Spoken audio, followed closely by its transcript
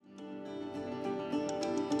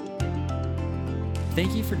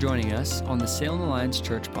Thank you for joining us on the Salem Alliance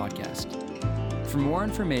Church podcast. For more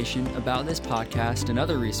information about this podcast and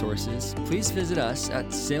other resources, please visit us at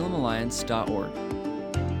salemalliance.org.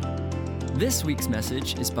 This week's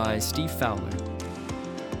message is by Steve Fowler.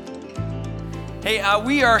 Hey,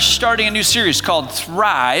 we are starting a new series called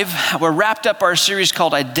Thrive. We wrapped up our series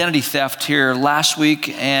called Identity Theft here last week,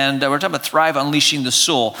 and we're talking about Thrive, Unleashing the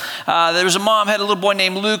Soul. There was a mom, had a little boy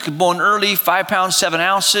named Luke, born early, 5 pounds, 7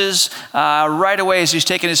 ounces. Right away as he was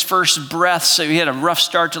taking his first breath, so he had a rough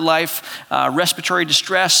start to life, respiratory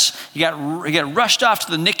distress. He got rushed off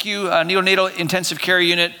to the NICU, neonatal intensive care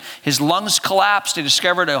unit. His lungs collapsed. They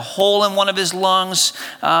discovered a hole in one of his lungs,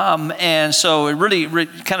 and so it really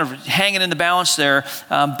kind of hanging in the balance there,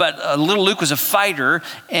 but little Luke was a fighter,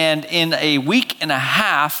 and in a week and a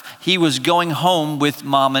half, he was going home with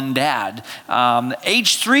mom and dad.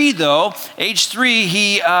 Age 3,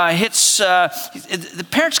 he hits, the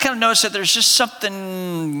parents kind of notice that there's just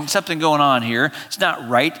something going on here. It's not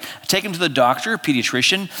right. Take him to the doctor, a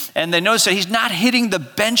pediatrician, and they notice that he's not hitting the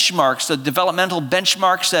benchmarks, the developmental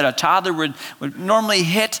benchmarks that a toddler would normally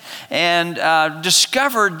hit, and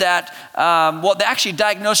discovered that, they actually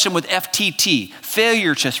diagnosed him with FTT,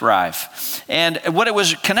 failure to thrive. And what it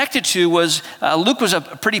was connected to was Luke was a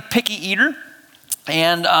pretty picky eater.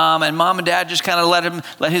 And mom and dad just kind of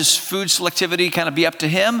let his food selectivity kind of be up to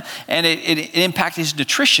him, and it impacted his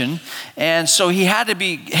nutrition. And so he had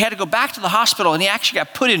to go back to the hospital, and he actually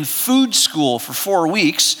got put in food school for 4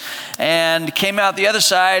 weeks, and came out the other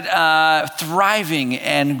side thriving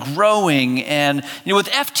and growing. And with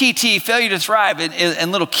FTT, failure to thrive,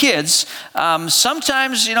 and little kids,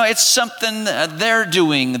 sometimes it's something they're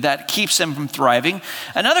doing that keeps them from thriving.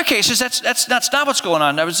 In other cases, that's not what's going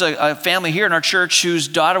on. There was a family here in our church whose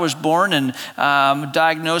daughter was born and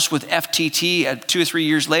diagnosed with FTT 2 or 3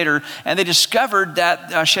 years later, and they discovered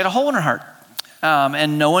that she had a hole in her heart.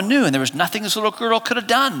 And no one knew, and there was nothing this little girl could have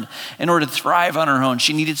done in order to thrive on her own.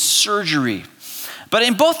 She needed surgery. But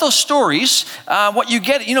in both those stories, what you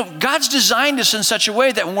get, God's designed us in such a way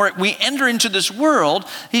that when we enter into this world,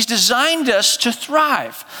 He's designed us to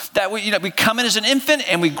thrive. That we come in as an infant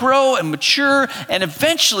and we grow and mature, and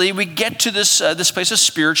eventually we get to this place of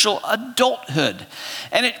spiritual adulthood.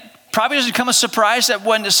 And it probably doesn't come as a surprise that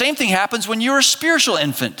when the same thing happens when you're a spiritual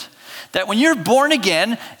infant. That when you're born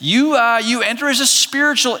again, you enter as a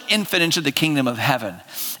spiritual infant into the kingdom of heaven.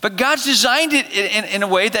 But God's designed it in a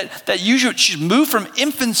way that you should move from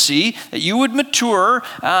infancy, that you would mature,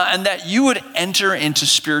 and that you would enter into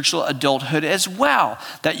spiritual adulthood as well,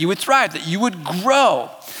 that you would thrive, that you would grow.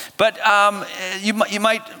 But you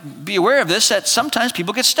might be aware of this, that sometimes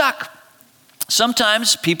people get stuck.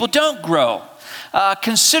 Sometimes people don't grow.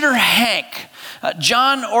 Consider Hank.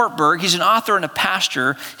 John Ortberg, he's an author and a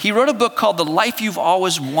pastor. He wrote a book called The Life You've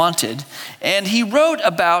Always Wanted, and he wrote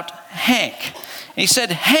about Hank. And he said,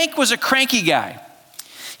 Hank was a cranky guy.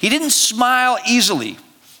 He didn't smile easily.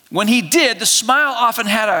 When he did, the smile often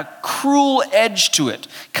had a cruel edge to it,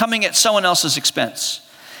 coming at someone else's expense.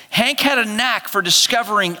 Hank had a knack for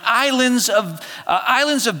discovering islands of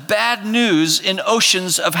bad news in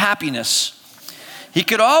oceans of happiness. He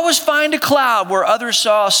could always find a cloud where others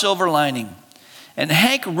saw a silver lining. And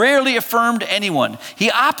Hank rarely affirmed anyone.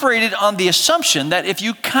 He operated on the assumption that if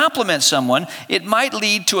you compliment someone, it might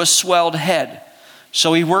lead to a swelled head.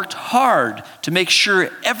 So he worked hard to make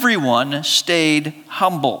sure everyone stayed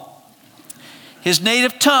humble. His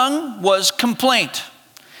native tongue was complaint.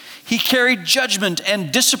 He carried judgment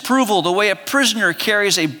and disapproval the way a prisoner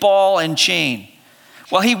carries a ball and chain.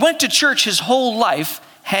 While he went to church his whole life,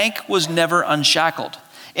 Hank was never unshackled.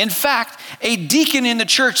 In fact, a deacon in the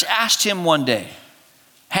church asked him one day,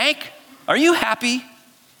 Hank, are you happy?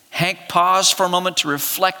 Hank paused for a moment to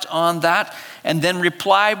reflect on that and then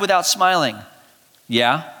replied without smiling,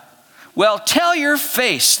 yeah. Well, tell your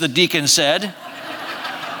face, the deacon said.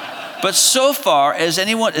 But so far as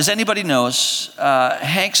anybody knows,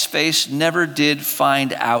 Hank's face never did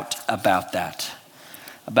find out about that.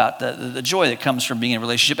 About the joy that comes from being in a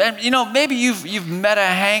relationship. And maybe you've met a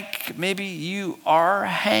Hank, maybe you are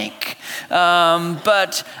Hank,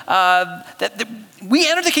 but we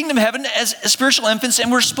enter the kingdom of heaven as spiritual infants,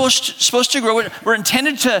 and we're supposed to grow. We're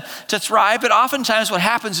intended to thrive, but oftentimes what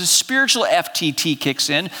happens is spiritual FTT kicks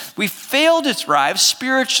in. We fail to thrive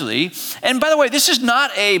spiritually. And by the way, this is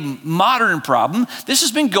not a modern problem. This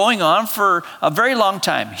has been going on for a very long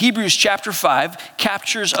time. Hebrews chapter 5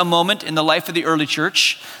 captures a moment in the life of the early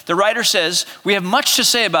church. The writer says, we have much to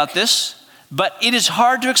say about this, but it is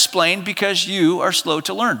hard to explain because you are slow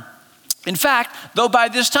to learn. In fact, though by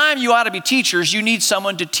this time you ought to be teachers, you need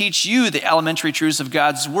someone to teach you the elementary truths of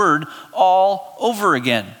God's word all over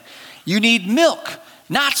again. You need milk,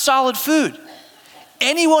 not solid food.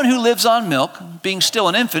 Anyone who lives on milk, being still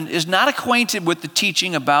an infant, is not acquainted with the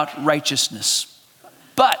teaching about righteousness.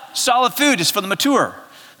 But solid food is for the mature,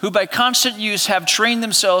 who by constant use have trained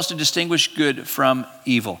themselves to distinguish good from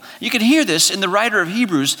evil. You can hear this in the writer of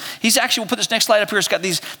Hebrews. He's actually, we'll put this next slide up here, it's got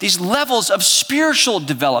these levels of spiritual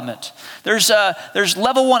development. There's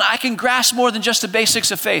level 1, I can grasp more than just the basics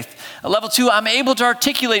of faith. Level 2, I'm able to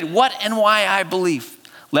articulate what and why I believe.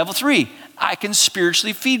 Level 3, I can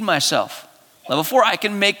spiritually feed myself. Level 4, I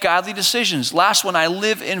can make godly decisions. Last one, I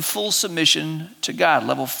live in full submission to God.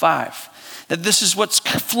 Level 5, that this is what's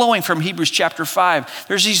flowing from Hebrews chapter 5.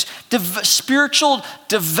 There's these spiritual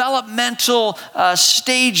developmental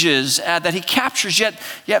stages that he captures, yet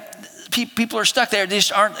people are stuck there. They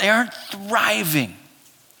aren't thriving.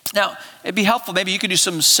 Now, it'd be helpful, maybe you could do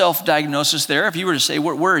some self-diagnosis there. If you were to say,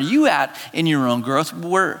 where are you at in your own growth?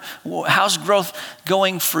 How's growth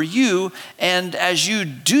going for you? And as you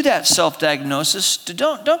do that self-diagnosis,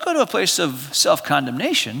 don't go to a place of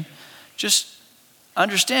self-condemnation. Just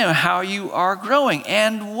understand how you are growing.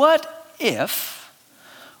 And what if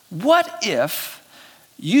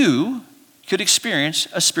you could experience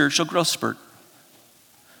a spiritual growth spurt?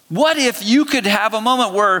 What if you could have a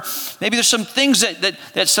moment where maybe there's some things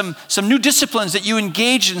that some new disciplines that you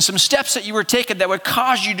engaged in, some steps that you were taking that would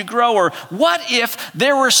cause you to grow? Or what if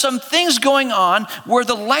there were some things going on where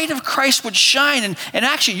the light of Christ would shine and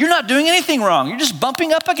actually you're not doing anything wrong. You're just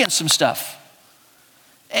bumping up against some stuff.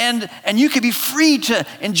 And you could be free to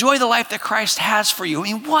enjoy the life that Christ has for you. I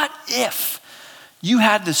mean, what if you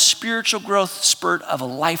had the spiritual growth spurt of a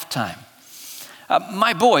lifetime?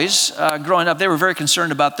 My boys, growing up, they were very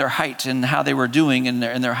concerned about their height and how they were doing in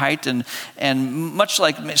their height. And much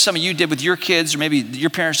like some of you did with your kids, or maybe your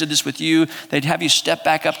parents did this with you, they'd have you step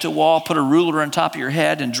back up to a wall, put a ruler on top of your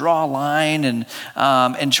head and draw a line and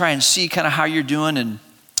try and see kind of how you're doing. And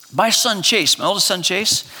my son Chase, my oldest son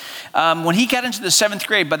Chase, when he got into the 7th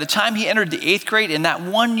grade, by the time he entered the 8th grade, in that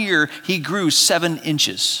 1 year, he grew 7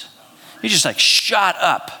 inches. He just like shot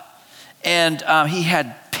up. And he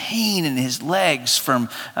had pain in his legs from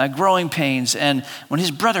growing pains. And when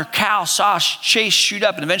his brother Cal saw Chase shoot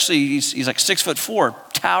up, and eventually he's like 6'4",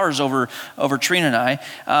 towers over Trina and I.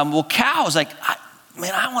 Well, Cal was like,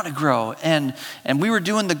 I want to grow. And we were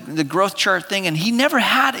doing the growth chart thing, and he never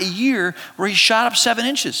had a year where he shot up 7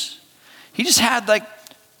 inches. He just had like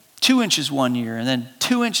 2 inches one year, and then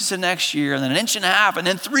 2 inches the next year, and then 1.5 inches, and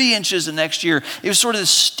then 3 inches the next year. It was sort of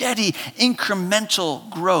this steady, incremental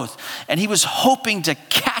growth. And he was hoping to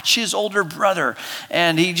catch his older brother.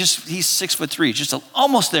 And he's 6'3", just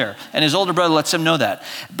almost there. And his older brother lets him know that.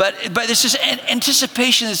 But this is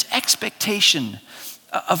anticipation, this expectation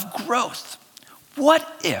of growth. What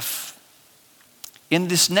if, in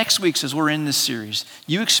this next weeks, as we're in this series,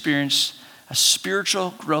 you experience a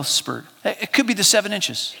spiritual growth spurt? It could be the 7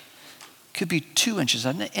 inches. Could be 2 inches,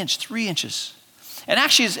 1 inch, 3 inches. And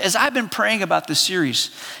actually, as I've been praying about this series,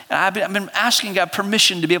 and I've been asking God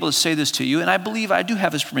permission to be able to say this to you, and I believe I do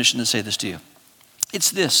have his permission to say this to you.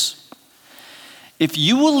 It's this: if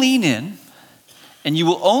you will lean in and you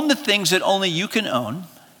will own the things that only you can own,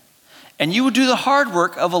 and you will do the hard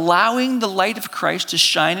work of allowing the light of Christ to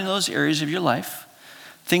shine in those areas of your life,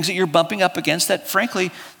 things that you're bumping up against that, frankly,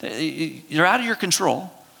 they're out of your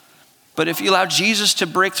control. But if you allow Jesus to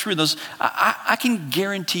break through those, I can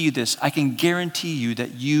guarantee you this. I can guarantee you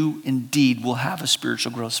that you indeed will have a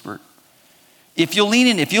spiritual growth spurt. If you'll lean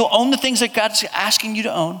in, if you'll own the things that God's asking you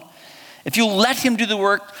to own, if you'll let him do the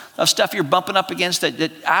work of stuff you're bumping up against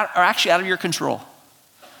that are actually out of your control,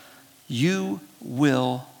 you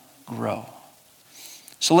will grow.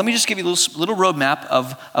 So let me just give you a little roadmap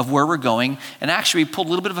of where we're going. And actually, we pulled a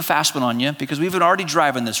little bit of a fast one on you because we've been already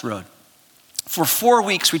driving this road. For 4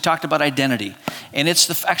 weeks, we talked about identity. And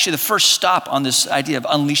it's actually the first stop on this idea of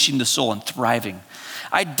unleashing the soul and thriving.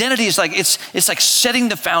 Identity is like, it's like setting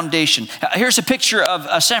the foundation. Here's a picture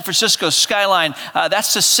of San Francisco's skyline.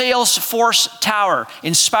 That's the Salesforce Tower,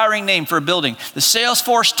 inspiring name for a building. The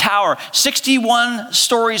Salesforce Tower, 61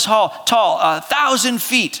 stories tall, 1,000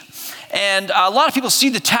 feet. And a lot of people see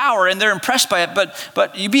the tower and they're impressed by it,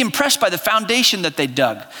 but you'd be impressed by the foundation that they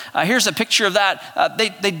dug. Here's a picture of that.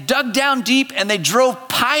 They dug down deep and they drove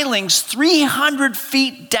pilings 300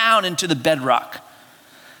 feet down into the bedrock.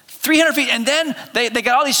 300 feet, and then they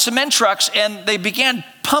got all these cement trucks and they began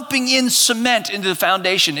pumping in cement into the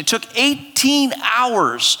foundation. It took 18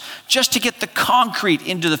 hours just to get the concrete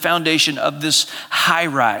into the foundation of this high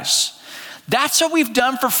rise. That's what we've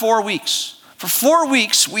done for 4 weeks. For 4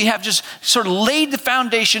 weeks, we have just sort of laid the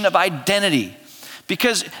foundation of identity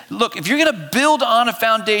Because look, if you're gonna build on a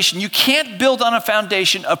foundation, you can't build on a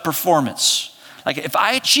foundation of performance. Like if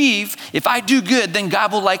I achieve, if I do good, then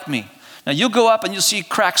God will like me. Now you'll go up and you'll see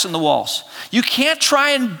cracks in the walls. You can't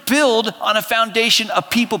try and build on a foundation of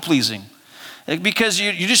people pleasing. Because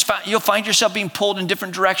you'll find yourself being pulled in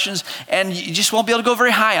different directions and you just won't be able to go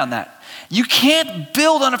very high on that. You can't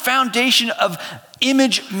build on a foundation of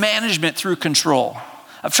image management through control,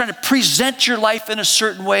 of trying to present your life in a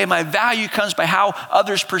certain way. My value comes by how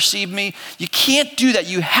others perceive me. You can't do that.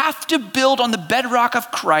 You have to build on the bedrock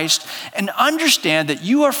of Christ and understand that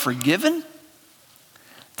you are forgiven,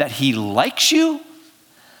 that he likes you,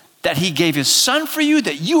 that he gave his son for you,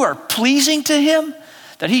 that you are pleasing to him,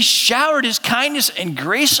 that he showered his kindness and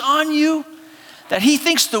grace on you, that he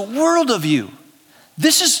thinks the world of you.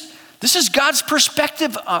 This is God's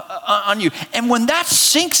perspective on you. And when that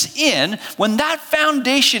sinks in, when that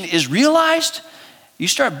foundation is realized, you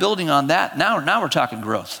start building on that. Now we're talking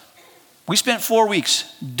growth. We spent 4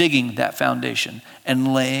 weeks digging that foundation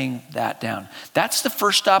and laying that down. That's the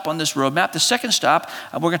first stop on this roadmap. The second stop,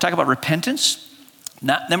 we're going to talk about repentance.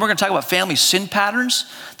 Then we're going to talk about family sin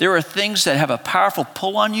patterns. There are things that have a powerful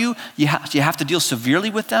pull on you. You have to deal severely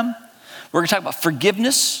with them. We're going to talk about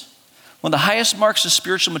forgiveness. One of the highest marks of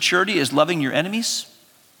spiritual maturity is loving your enemies.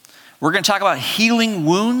 We're going to talk about healing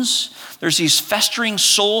wounds. There's these festering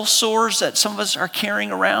soul sores that some of us are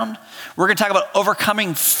carrying around. We're going to talk about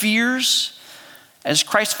overcoming fears. As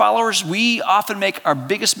Christ followers, we often make our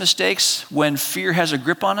biggest mistakes when fear has a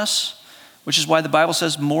grip on us, which is why the Bible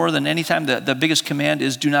says more than any time the biggest command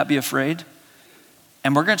is do not be afraid.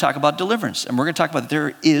 And we're going to talk about deliverance. And we're going to talk about that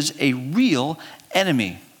there is a real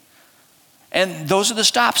enemy. And those are the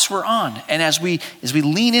stops we're on. And as we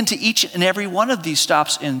lean into each and every one of these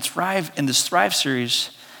stops in this Thrive series,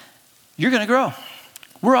 you're going to grow.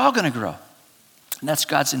 We're all going to grow. And that's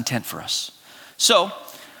God's intent for us. So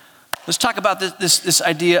let's talk about this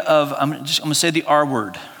idea of, I'm going to say the R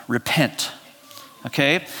word, repent.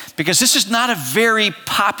 Okay? Because this is not a very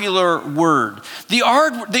popular word. The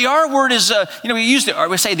R word is,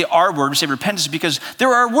 we say the R word, we say repentance because there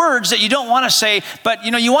are words that you don't want to say, but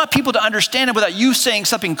you want people to understand it without you saying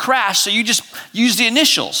something crass, so you just use the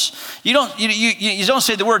initials. You don't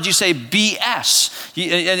say the words, you say BS.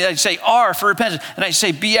 You say R for repentance, and I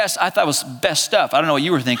say BS, I thought was best stuff. I don't know what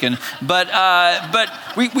you were thinking, but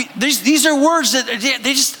these are words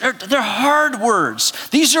that they're hard words.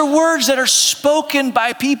 These are words that are spoken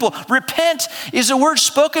by people. Repent is a word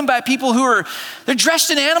spoken by people they're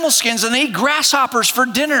dressed in animal skins and they eat grasshoppers for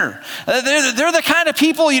dinner. They're the kind of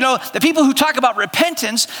people, the people who talk about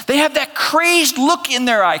repentance, they have that crazed look in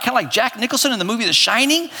their eye, kind of like Jack Nicholson in the movie The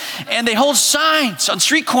Shining, and they hold signs on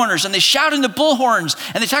street corners and they shout into bullhorns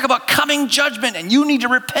and they talk about coming judgment and you need to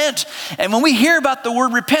repent. And when we hear about the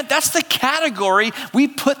word repent, that's the category we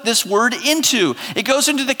put this word into. It goes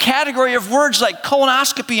into the category of words like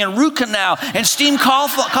colonoscopy and root canal and steamed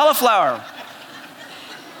cauliflower.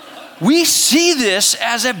 We see this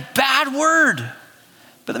as a bad word.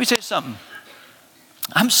 But let me tell you something.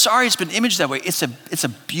 I'm sorry it's been imaged that way. It's a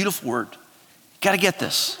beautiful word. You got to get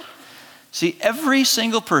this. See, every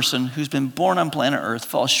single person who's been born on planet Earth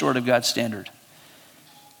falls short of God's standard.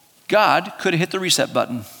 God could have hit the reset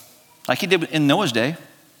button like he did in Noah's day.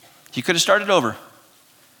 He could have started over.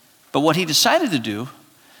 But what he decided to do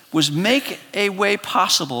was make a way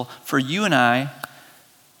possible for you and I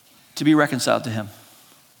to be reconciled to him.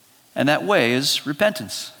 And that way is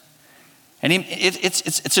repentance. And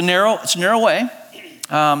it's a narrow way.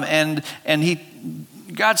 And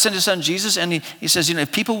God sent his son Jesus, and he says,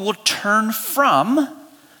 if people will turn from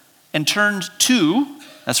and turn to,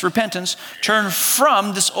 that's repentance, turn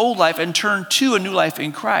from this old life and turn to a new life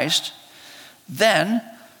in Christ, then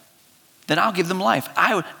I'll give them life.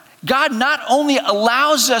 God not only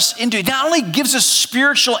allows us not only gives us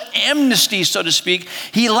spiritual amnesty, so to speak,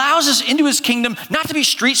 he allows us into his kingdom not to be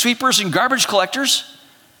street sweepers and garbage collectors.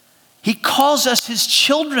 He calls us his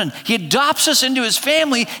children. He adopts us into his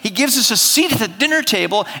family. He gives us a seat at the dinner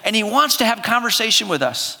table, and he wants to have conversation with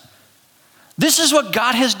us. This is what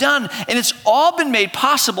God has done, and it's all been made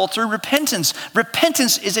possible through repentance.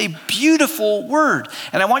 Repentance is a beautiful word,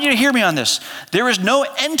 and I want you to hear me on this. There is no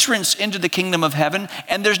entrance into the kingdom of heaven,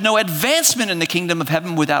 and there's no advancement in the kingdom of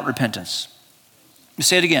heaven without repentance. Let me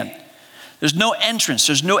say it again. There's no entrance,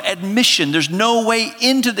 there's no admission, there's no way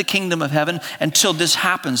into the kingdom of heaven until this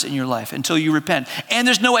happens in your life, until you repent. And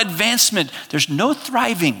there's no advancement, there's no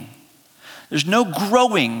thriving, there's no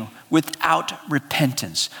growing without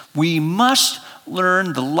repentance. We must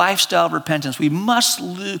learn the lifestyle of repentance. We must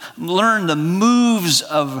learn the moves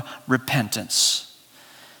of repentance.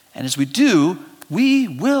 And as we do, we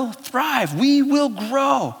will thrive. We will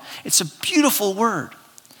grow. It's a beautiful word.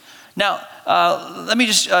 Now, let me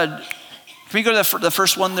just, can we go to the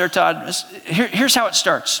first one there, Todd? Here's how it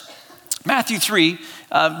starts. Matthew 3,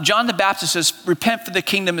 John the Baptist says, repent for the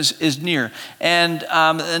kingdom is near. And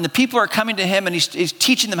the people are coming to him and he's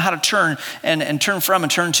teaching them how to turn and turn from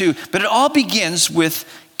and turn to. But it all begins with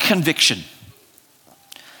conviction.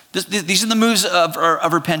 These are the moves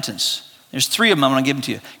of repentance. There's three of them. I'm going to give them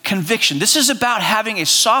to you. Conviction. This is about having a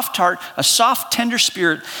soft heart, a soft, tender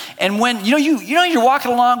spirit. And when you're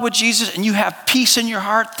walking along with Jesus and you have peace in your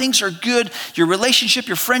heart, things are good. Your relationship,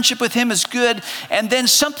 your friendship with him is good. And then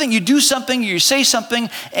you do something, you say something,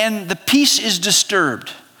 and the peace is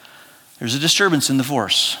disturbed. There's a disturbance in the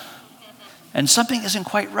force, and something isn't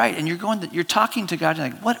quite right. And you're talking to God.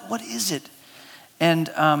 You're like, what is it? And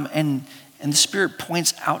the Spirit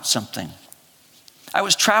points out something. I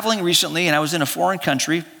was traveling recently and I was in a foreign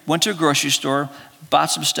country, went to a grocery store, bought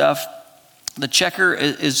some stuff. The checker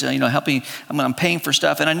is helping, I'm paying for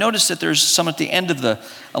stuff. And I noticed that there's someone at the end of the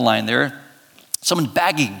line there, someone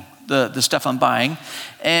bagging the stuff I'm buying.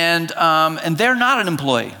 And they're not an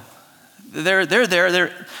employee. They're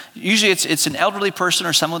there. Usually it's an elderly person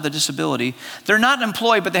or someone with a disability. They're not an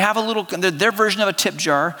employee, but they have their version of a tip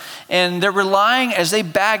jar. And they're relying, as they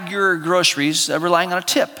bag your groceries, they're relying on a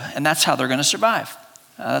tip. And that's how they're going to survive.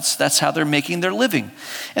 That's how they're making their living.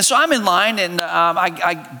 And so I'm in line and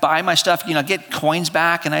I buy my stuff, get coins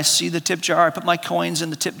back, and I see the tip jar. I put my coins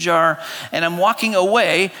in the tip jar and I'm walking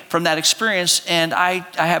away from that experience, and I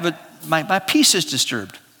have my peace is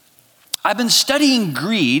disturbed. I've been studying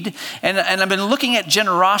greed and I've been looking at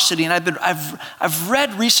generosity, and I've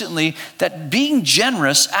read recently that being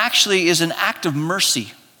generous actually is an act of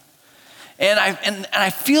mercy. And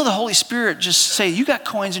I feel the Holy Spirit just say, you got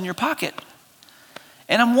coins in your pocket.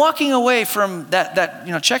 And I'm walking away from that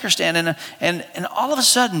checker stand, and all of a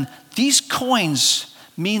sudden, these coins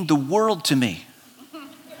mean the world to me.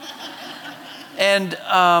 And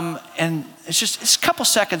it's a couple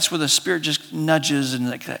seconds where the Spirit just nudges and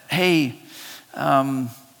like, hey,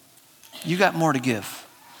 you got more to give.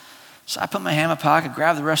 So I put my hand in my pocket,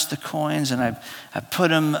 grab the rest of the coins, and I put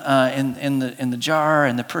them in the jar.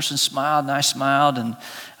 And the person smiled, and I smiled, and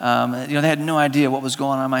they had no idea what was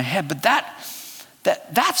going on in my head. But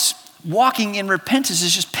that's walking in repentance,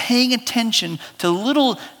 is just paying attention to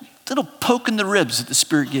little poke in the ribs that the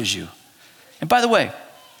Spirit gives you. And by the way,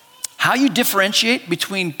 how you differentiate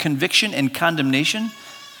between conviction and condemnation?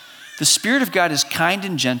 The Spirit of God is kind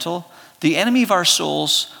and gentle. The enemy of our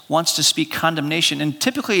souls wants to speak condemnation. And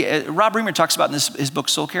typically, Rob Reimer talks about in his book,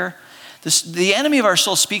 Soul Care, the enemy of our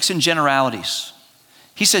soul speaks in generalities.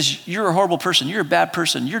 He says, you're a horrible person. You're a bad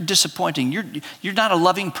person. You're disappointing. You're not a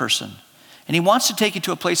loving person. And he wants to take you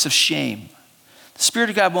to a place of shame. The Spirit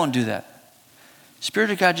of God won't do that. The Spirit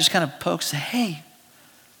of God just kind of pokes, hey,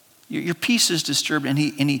 your peace is disturbed, and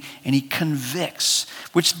he convicts,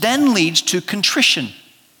 which then leads to contrition.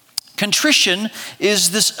 Contrition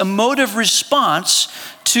is this emotive response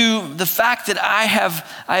to the fact that I've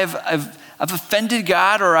offended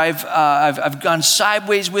God, or I've gone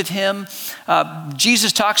sideways with him.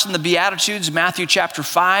 Jesus talks in the Beatitudes, Matthew chapter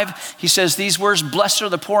 5. He says these words, blessed are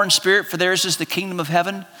the poor in spirit, for theirs is the kingdom of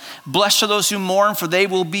heaven. Blessed are those who mourn, for they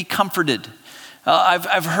will be comforted.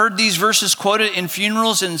 I've heard these verses quoted in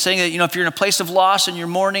funerals and saying that, if you're in a place of loss and you're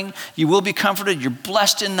mourning, you will be comforted. You're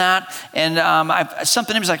blessed in that. And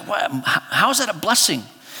something in me is like, how is that a blessing?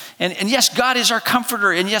 And yes, God is our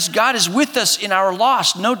comforter. And yes, God is with us in our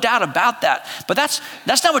loss. No doubt about that. But that's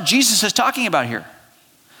not what Jesus is talking about here.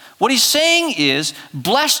 What he's saying is,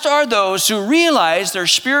 blessed are those who realize their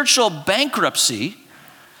spiritual bankruptcy,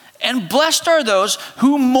 and blessed are those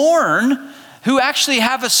who mourn, who actually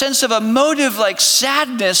have a sense of emotive like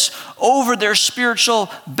sadness over their spiritual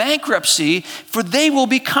bankruptcy, for they will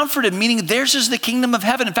be comforted, meaning theirs is the kingdom of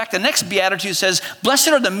heaven. In fact, the next beatitude says, blessed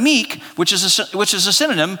are the meek, which is a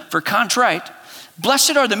synonym for contrite.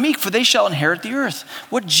 Blessed are the meek, for they shall inherit the earth.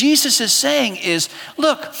 What Jesus is saying is,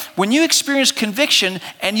 look, when you experience conviction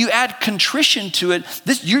and you add contrition to it,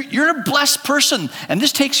 you're a blessed person, and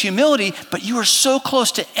this takes humility, but you are so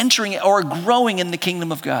close to entering or growing in the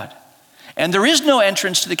kingdom of God. And there is no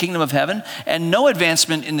entrance to the kingdom of heaven and no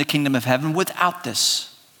advancement in the kingdom of heaven without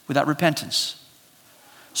this, without repentance.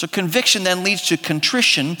 So conviction then leads to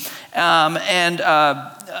contrition. 2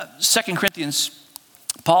 Corinthians,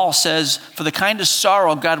 Paul says, for the kind of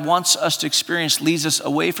sorrow God wants us to experience leads us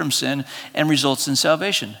away from sin and results in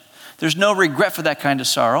salvation. There's no regret for that kind of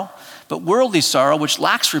sorrow, but worldly sorrow, which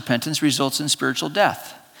lacks repentance, results in spiritual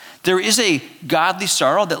death. There is a godly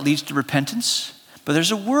sorrow that leads to repentance, but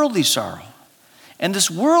there's a worldly sorrow. And this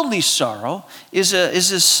worldly sorrow is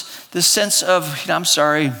this sense of, I'm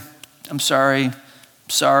sorry.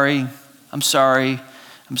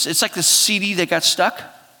 It's like the CD that got stuck.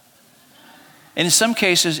 And in some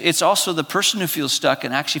cases, it's also the person who feels stuck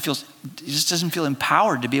and actually just doesn't feel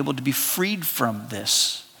empowered to be able to be freed from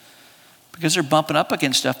this. Because they're bumping up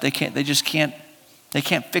against stuff they can't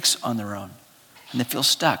fix on their own. And they feel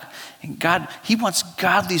stuck. And God, he wants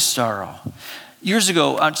godly sorrow. Years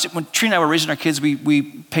ago, when Trina and I were raising our kids, we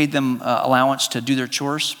paid them allowance to do their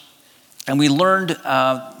chores. And we learned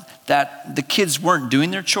that the kids weren't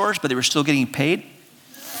doing their chores, but they were still getting paid.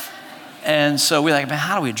 And so we're like, man,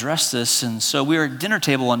 how do we address this? And so we were at dinner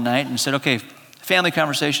table one night and said, okay, family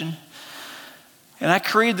conversation. And I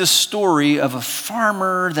created this story of a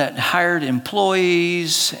farmer that hired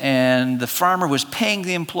employees, and the farmer was paying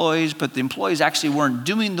the employees, but the employees actually weren't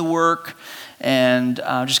doing the work, and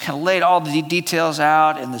just kind of laid all the details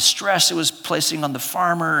out and the stress it was placing on the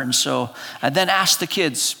farmer. And so I then asked the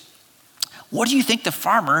kids, what do you think the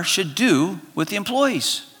farmer should do with the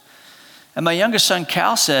employees? And my youngest son,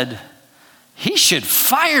 Cal, said, he should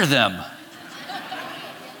fire them.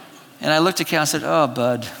 And I looked at Cal and said, oh,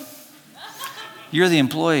 bud, you're the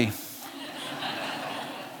employee.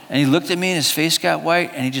 And he looked at me and his face got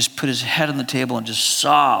white and he just put his head on the table and just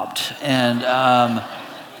sobbed. And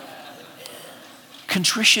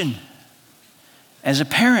contrition. As a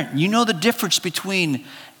parent, you know the difference between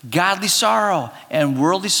godly sorrow and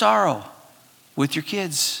worldly sorrow with your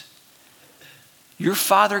kids. Your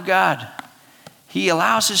Father God, he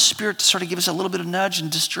allows his Spirit to sort of give us a little bit of nudge and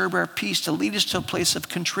disturb our peace, to lead us to a place of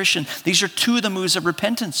contrition. These are two of the moves of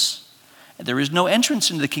repentance. And there is no entrance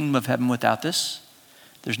into the kingdom of heaven without this.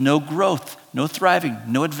 There's no growth, no thriving,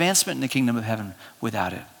 no advancement in the kingdom of heaven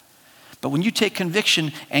without it. But when you take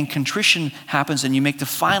conviction and contrition happens and you make the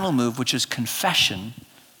final move, which is confession,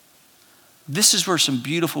 this is where some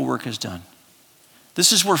beautiful work is done.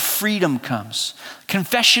 This is where freedom comes.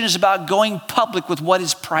 Confession is about going public with what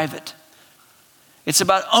is private. It's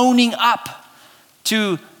about owning up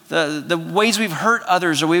to the ways we've hurt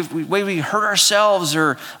others, or way we hurt ourselves,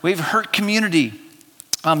 or we've hurt community.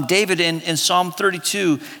 David in Psalm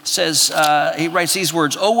 32 says, he writes these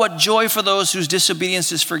words, oh, what joy for those whose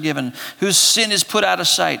disobedience is forgiven, whose sin is put out of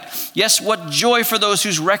sight. Yes, what joy for those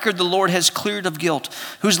whose record the Lord has cleared of guilt,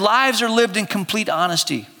 whose lives are lived in complete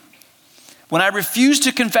honesty. When I refused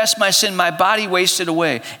to confess my sin, my body wasted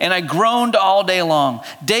away, and I groaned all day long.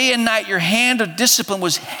 Day and night, your hand of discipline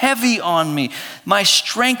was heavy on me. My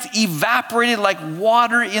strength evaporated like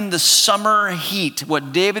water in the summer heat.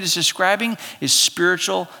 What David is describing is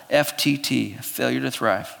spiritual FTT, a failure to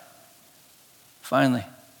thrive. Finally,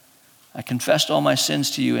 I confessed all my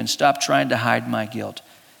sins to you and stopped trying to hide my guilt.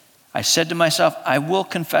 I said to myself, I will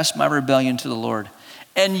confess my rebellion to the Lord,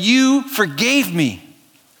 and you forgave me.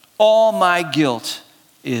 All my guilt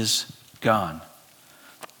is gone.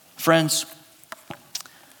 Friends,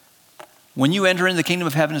 when you enter into the kingdom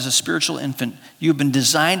of heaven as a spiritual infant, you have been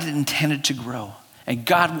designed and intended to grow. And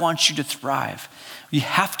God wants you to thrive. You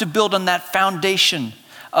have to build on that foundation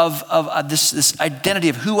of this identity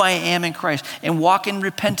of who I am in Christ and walk in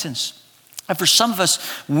repentance. And for some of us,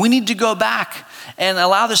 we need to go back and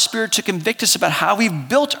allow the Spirit to convict us about how we've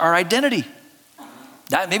built our identity.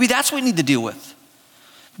 Maybe that's what we need to deal with.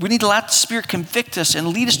 We need to let the Spirit convict us and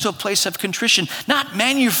lead us to a place of contrition, not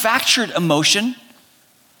manufactured emotion,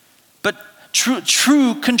 but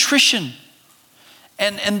true contrition.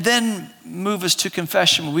 And then move us to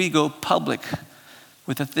confession where we go public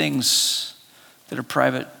with the things that are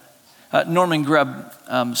private. Norman Grubb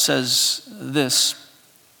says this,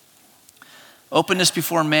 openness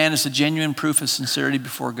before man is the genuine proof of sincerity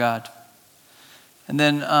before God. And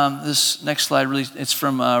then this next slide, really, it's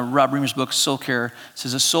from Rob Reimer's book, Soul Care. It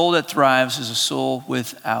says, a soul that thrives is a soul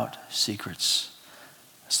without secrets.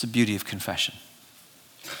 That's the beauty of confession.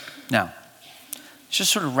 Now, let's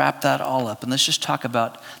just sort of wrap that all up, and let's just talk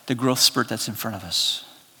about the growth spurt that's in front of us.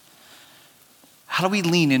 How do we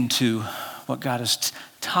lean into what God is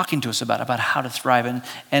talking to us about how to thrive?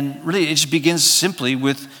 And really, it just begins simply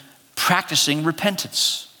with practicing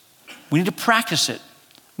repentance. We need to practice it.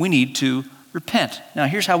 We need to repent. Now,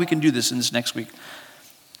 here's how we can do this in this next week.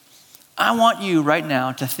 I want you right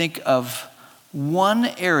now to think of one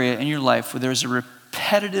area in your life where there's a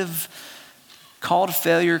repetitive, call it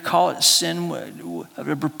failure, call it sin, a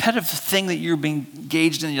repetitive thing that you're being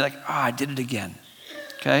engaged in, and you're like, I did it again.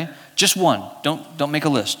 Okay? Just one. Don't make a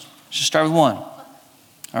list. Just start with one. All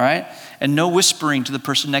right? And no whispering to the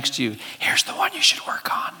person next to you. Here's the one you should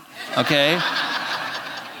work on. Okay?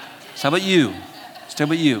 So how about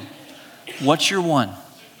you? What's your one? All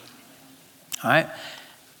right?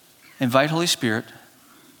 invite Holy Spirit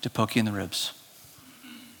to poke you in the ribs.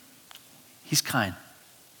 He's kind.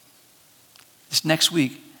 This next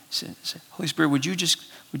week, say, Holy Spirit, would you just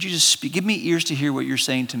speak? Give me ears to hear what you're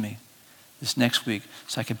saying to me this next week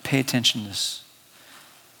so I can pay attention to this.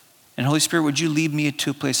 And Holy Spirit, would you lead me to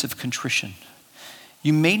a place of contrition?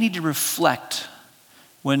 You may need to reflect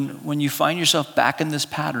when you find yourself back in this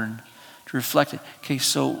pattern, to reflect it. Okay,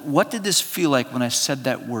 so what did this feel like when I said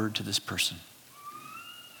that word to this person?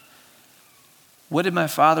 What did my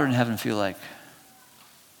Father in heaven feel like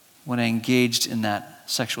when I engaged in that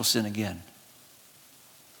sexual sin again?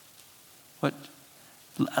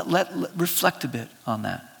 Reflect a bit on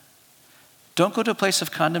that. Don't go to a place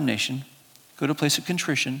of condemnation. Go to a place of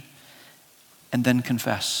contrition and then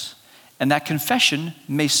confess. And that confession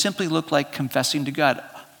may simply look like confessing to God.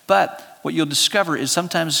 But what you'll discover is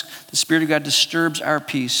sometimes the Spirit of God disturbs our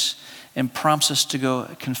peace and prompts us to go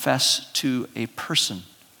confess to a person.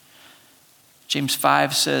 James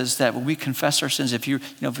 5 says that when we confess our sins, if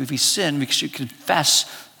we sin, we should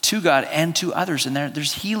confess to God and to others. And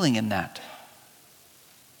there's healing in that.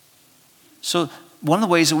 So one of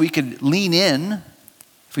the ways that we could lean in,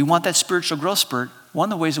 if we want that spiritual growth spurt, one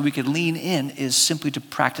of the ways that we could lean in is simply to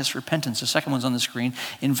practice repentance. The second one's on the screen.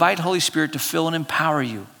 Invite Holy Spirit to fill and empower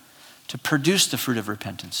you to produce the fruit of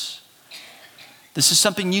repentance. This is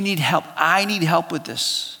something you need help. I need help with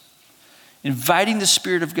this. Inviting the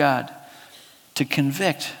Spirit of God to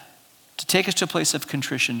convict, to take us to a place of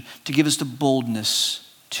contrition, to give us the boldness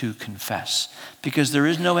to confess. Because there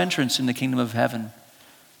is no entrance in the kingdom of heaven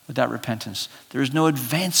without repentance. There is no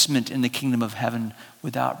advancement in the kingdom of heaven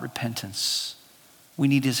without repentance. We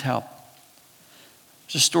need his help.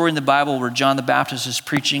 There's a story in the Bible where John the Baptist is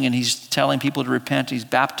preaching and he's telling people to repent. He's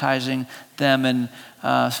baptizing them, and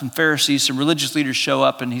some Pharisees, some religious leaders show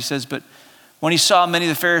up, and he says, but when he saw many of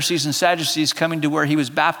the Pharisees and Sadducees coming to where he was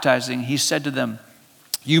baptizing, he said to them,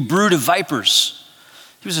 "You brood of vipers."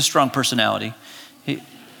 He was a strong personality.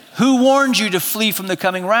 Who warned you to flee from the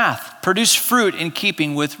coming wrath? Produce fruit in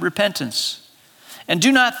keeping with repentance. And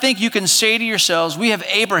do not think you can say to yourselves, we have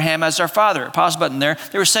Abraham as our father. Pause button there.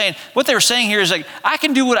 What they were saying here is like, I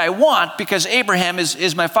can do what I want because Abraham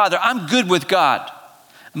is my father. I'm good with God.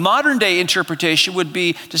 Modern day interpretation would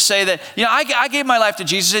be to say that, I gave my life to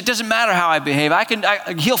Jesus. It doesn't matter how I behave.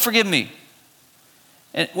 He'll forgive me.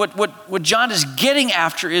 And what John is getting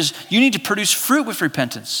after is you need to produce fruit with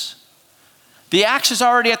repentance. The axe is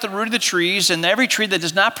already at the root of the trees, and every tree that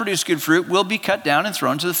does not produce good fruit will be cut down and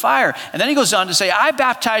thrown to the fire. And then he goes on to say, I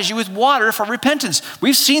baptize you with water for repentance.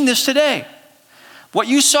 We've seen this today. What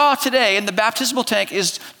you saw today in the baptismal tank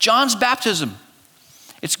is John's baptism.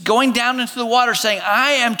 It's going down into the water saying,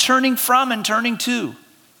 I am turning from and turning to.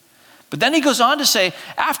 But then he goes on to say,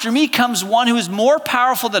 after me comes one who is more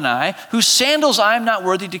powerful than I, whose sandals I am not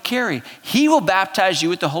worthy to carry. He will baptize you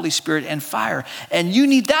with the Holy Spirit and fire. And you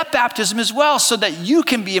need that baptism as well so that you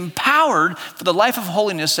can be empowered for the life of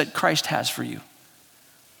holiness that Christ has for you.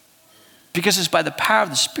 Because it's by the power of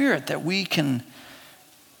the Spirit that we can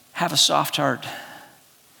have a soft heart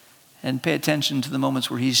and pay attention to the moments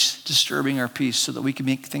where he's disturbing our peace so that we can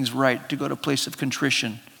make things right, to go to a place of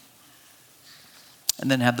contrition, and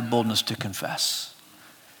then have the boldness to confess.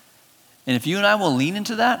 And if you and I will lean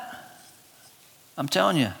into that, I'm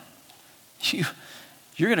telling you,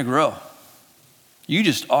 you're going to grow. You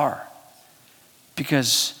just are.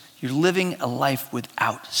 Because you're living a life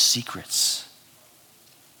without secrets.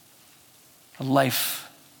 A life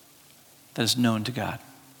that is known to God.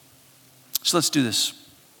 So let's do this.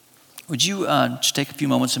 Would you just take a few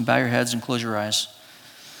moments and bow your heads and close your eyes?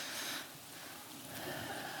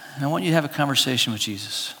 And I want you to have a conversation with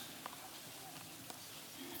Jesus.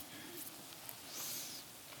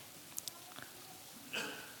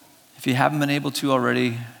 If you haven't been able to already,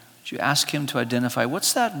 would you ask him to identify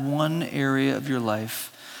what's that one area of your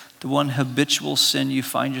life, the one habitual sin you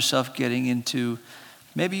find yourself getting into.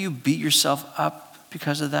 Maybe you beat yourself up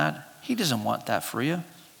because of that. He doesn't want that for you.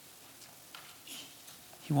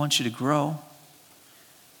 He wants you to grow.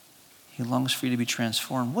 He longs for you to be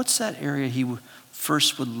transformed. What's that area he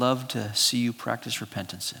first would love to see you practice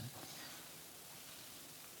repentance in?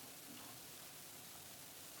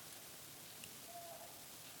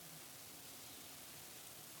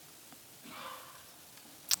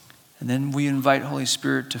 And then we invite Holy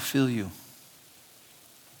Spirit to fill you,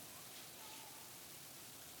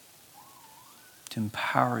 to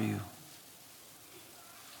empower you.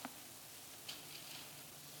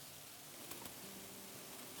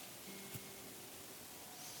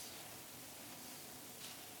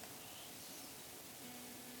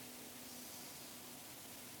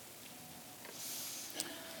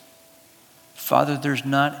 Father, there's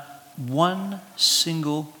not one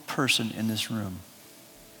single person in this room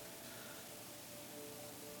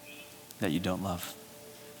that you don't love.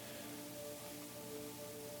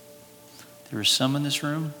 There are some in this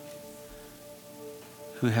room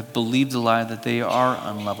who have believed the lie that they are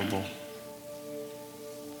unlovable.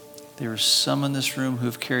 There are some in this room who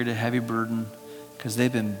have carried a heavy burden because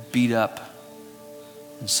they've been beat up,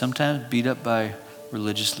 and sometimes beat up by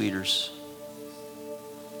religious leaders.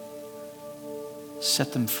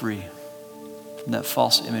 Set them free from that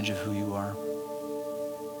false image of who you are.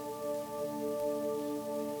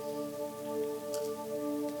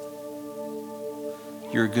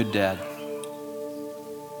 You're a good dad.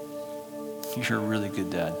 You're a really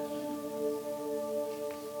good dad.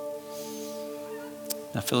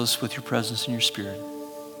 Now fill us with your presence and your spirit.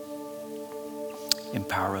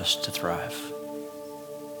 Empower us to thrive.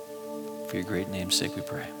 For your great name's sake we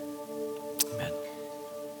pray. Amen.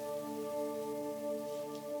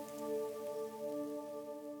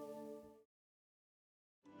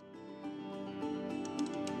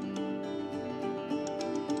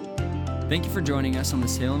 Thank you for joining us on the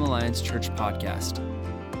Salem Alliance Church podcast.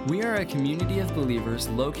 We are a community of believers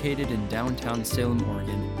located in downtown Salem,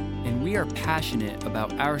 Oregon, and we are passionate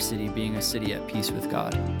about our city being a city at peace with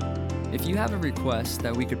God. If you have a request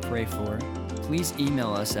that we could pray for, please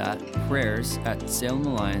email us at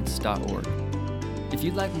prayers@salemalliance.org. If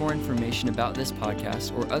you'd like more information about this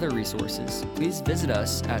podcast or other resources, please visit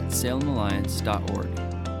us at salemalliance.org.